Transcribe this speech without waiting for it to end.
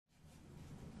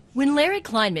When Larry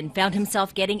Kleinman found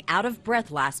himself getting out of breath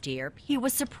last year, he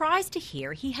was surprised to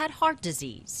hear he had heart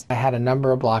disease. I had a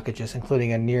number of blockages,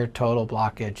 including a near total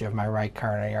blockage of my right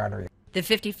coronary artery. The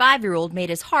 55-year-old made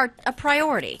his heart a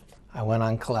priority. I went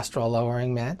on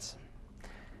cholesterol-lowering meds.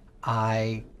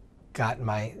 I got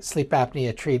my sleep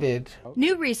apnea treated.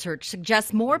 New research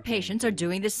suggests more patients are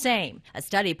doing the same. A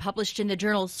study published in the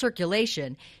journal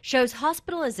Circulation shows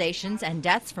hospitalizations and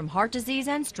deaths from heart disease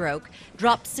and stroke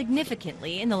dropped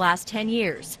significantly in the last 10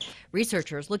 years.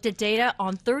 Researchers looked at data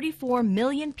on 34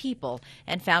 million people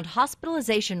and found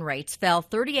hospitalization rates fell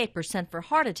 38% for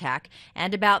heart attack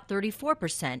and about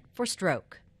 34% for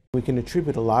stroke. We can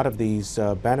attribute a lot of these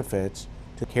benefits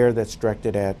to care that's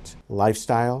directed at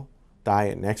lifestyle,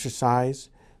 diet and exercise,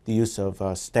 the use of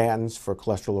statins for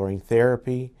cholesterol-lowering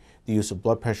therapy, the use of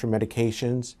blood pressure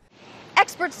medications.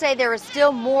 Experts say there is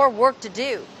still more work to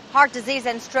do. Heart disease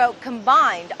and stroke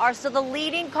combined are still the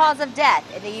leading cause of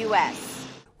death in the U.S.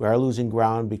 We are losing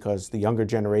ground because the younger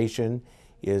generation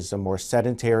is more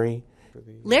sedentary.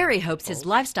 Larry hopes his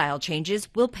lifestyle changes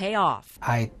will pay off.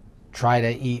 I try to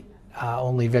eat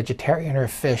only vegetarian or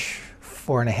fish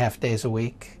 4.5 days a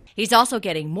week. He's also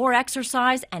getting more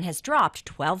exercise and has dropped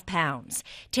 12 pounds.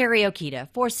 Teri Okita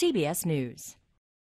for CBS News.